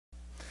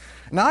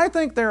Now, I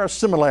think there are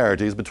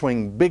similarities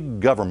between big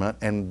government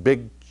and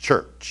big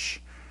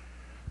church.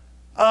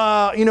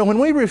 When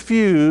we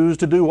refuse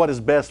to do what is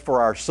best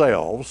for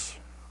ourselves,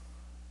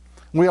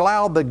 we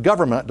allow the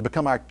government to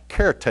become our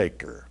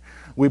caretaker.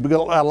 We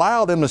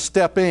allow them to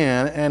step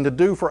in and to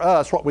do for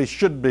us what we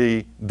should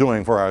be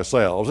doing for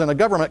ourselves. And the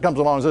government comes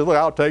along and says, look,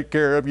 I'll take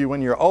care of you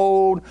when you're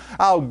old.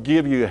 I'll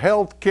give you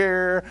health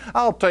care.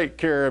 I'll take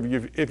care of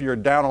you if you're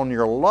down on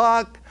your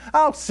luck.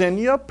 I'll send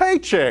you a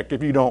paycheck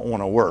if you don't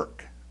want to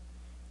work.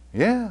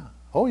 Yeah,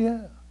 oh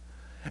yeah.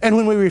 And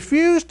when we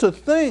refuse to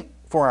think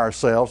for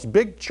ourselves,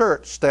 big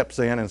church steps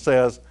in and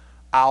says,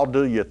 I'll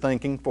do your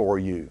thinking for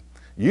you.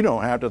 You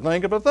don't have to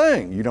think of a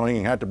thing. You don't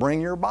even have to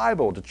bring your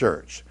Bible to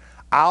church.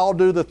 I'll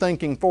do the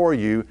thinking for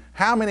you.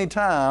 How many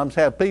times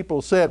have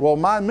people said, well,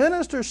 my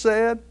minister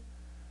said,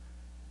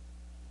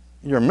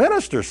 your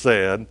minister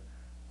said,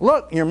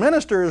 look, your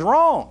minister is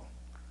wrong.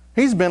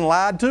 He's been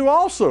lied to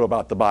also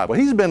about the Bible.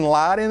 He's been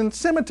lied in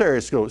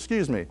seminary school.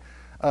 He's been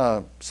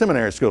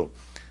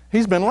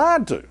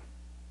lied to.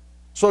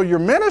 So your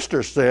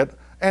minister said,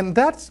 and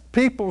that's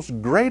people's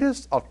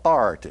greatest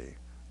authority.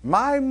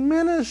 My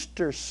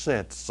minister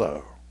said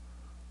so.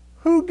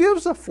 Who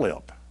gives a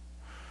flip?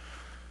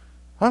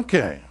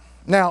 Okay.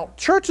 Now,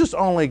 churches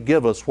only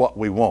give us what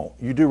we want.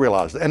 You do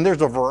realize that. And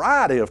there's a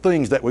variety of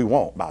things that we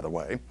want, by the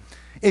way.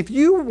 If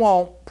you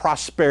want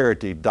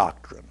prosperity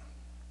doctrine, in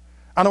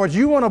other words,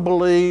 you want to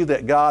believe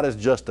that God is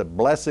just a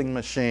blessing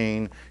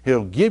machine.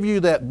 He'll give you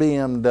that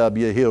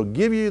BMW. He'll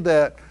give you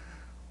that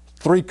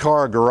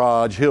 3-car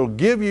garage. He'll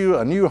give you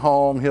a new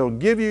home. He'll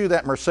give you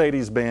that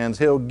Mercedes-Benz.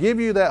 He'll give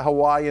you that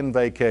Hawaiian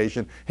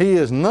vacation. He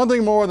is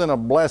nothing more than a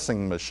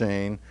blessing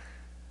machine.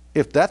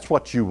 If that's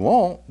what you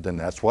want, then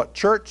that's what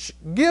church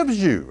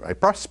gives you, a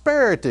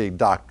prosperity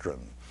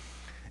doctrine.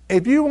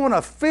 If you want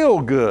a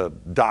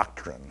feel-good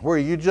doctrine, where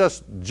you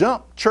just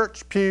jump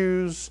church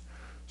pews,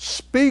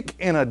 speak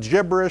in a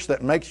gibberish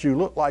that makes you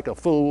look like a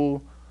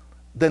fool,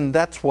 then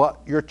that's what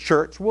your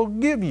church will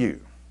give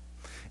you.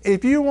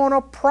 If you want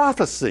a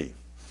prophecy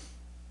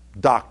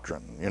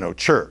doctrine,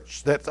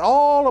 church, that's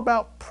all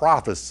about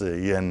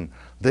prophecy and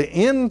the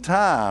end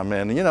time,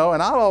 and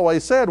I've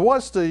always said,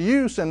 what's the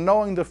use in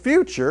knowing the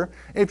future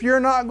if you're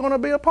not going to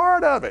be a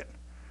part of it?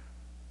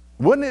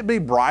 Wouldn't it be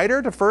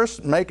brighter to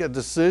first make a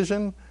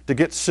decision to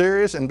get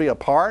serious and be a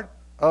part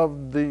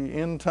of the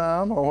end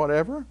time or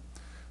whatever?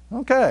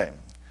 Okay.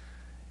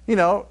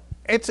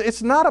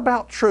 It's not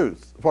about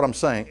truth, what I'm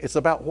saying. It's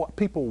about what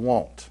people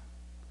want.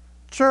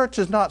 Church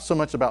is not so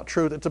much about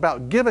truth. It's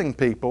about giving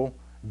people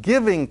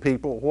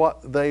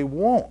what they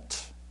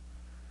want.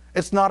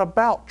 It's not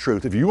about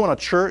truth. If you want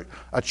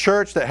a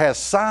church that has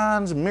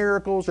signs,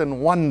 miracles, and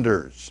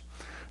wonders,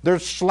 they're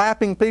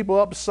slapping people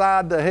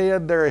upside the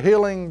head, they're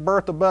healing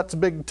Bertha Butt's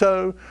big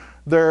toe,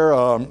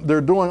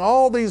 they're doing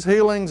all these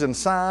healings and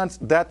signs,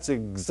 that's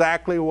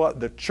exactly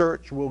what the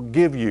church will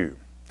give you.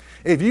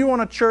 If you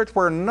want a church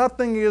where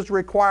nothing is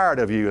required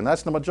of you, and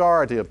that's the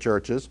majority of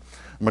churches,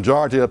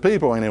 majority of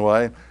people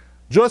anyway,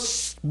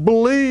 just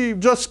believe,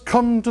 just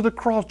come to the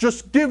cross,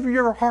 just give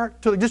your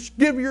heart just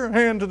give your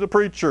hand to the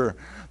preacher.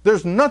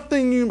 There's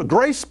nothing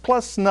grace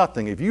plus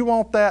nothing. If you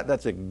want that,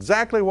 that's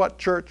exactly what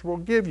church will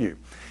give you.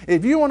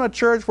 If you want a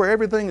church where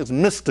everything is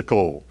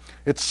mystical,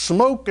 it's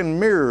smoke and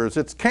mirrors,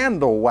 it's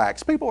candle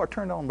wax. People are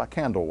turned on by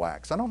candle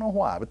wax. I don't know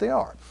why, but they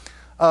are.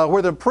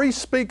 Where the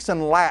priest speaks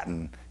in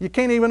Latin, you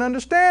can't even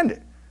understand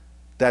it.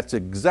 That's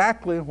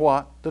exactly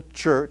what the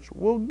church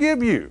will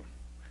give you.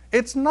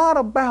 It's not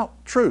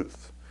about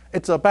truth.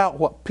 It's about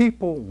what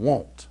people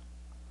want.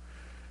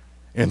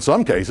 In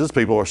some cases,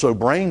 people are so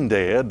brain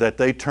dead that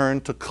they turn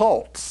to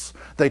cults.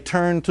 They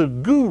turn to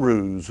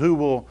gurus who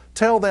will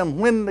tell them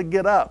when to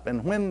get up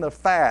and when to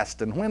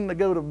fast and when to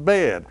go to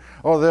bed.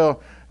 Or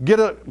they'll get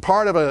a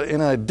part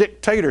in a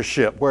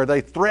dictatorship where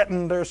they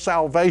threaten their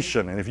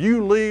salvation. And if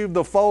you leave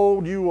the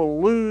fold, you will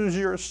lose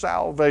your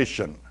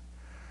salvation.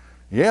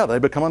 Yeah, they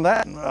become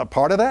a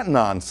part of that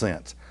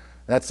nonsense.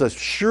 That's a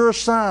sure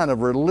sign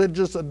of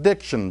religious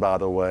addiction, by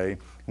the way,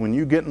 when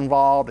you get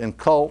involved in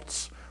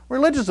cults.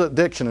 Religious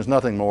addiction is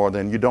nothing more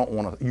than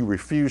you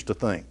refuse to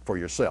think for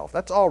yourself.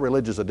 That's all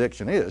religious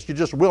addiction is. You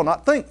just will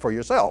not think for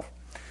yourself.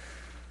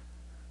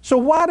 So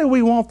why do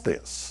we want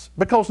this?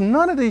 Because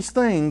none of these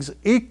things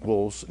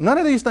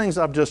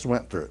I've just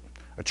went through.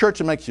 A church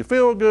that makes you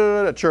feel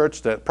good, a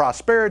church that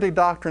prosperity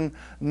doctrine,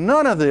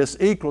 none of this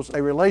equals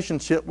a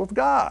relationship with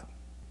God.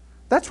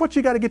 That's what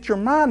you got to get your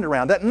mind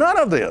around, that none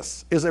of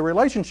this is a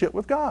relationship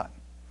with God.